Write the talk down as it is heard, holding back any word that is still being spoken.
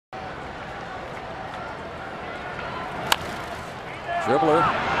Dribbler.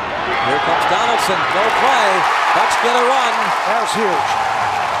 Here comes Donaldson. No play. Bucks get a run. That was huge.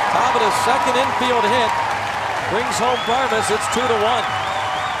 Tabata's second infield hit brings home Varmus. It's 2-1.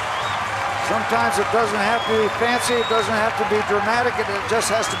 Sometimes it doesn't have to be fancy. It doesn't have to be dramatic. It just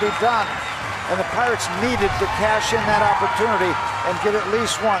has to be done. And the Pirates needed to cash in that opportunity and get at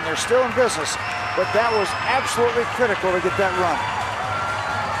least one. They're still in business, but that was absolutely critical to get that run.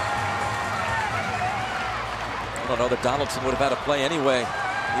 I don't know that Donaldson would have had a play anyway,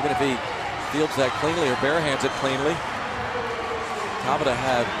 even if he fields that cleanly or barehands it cleanly. Tabata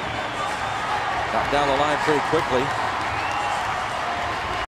had got down the line pretty quickly.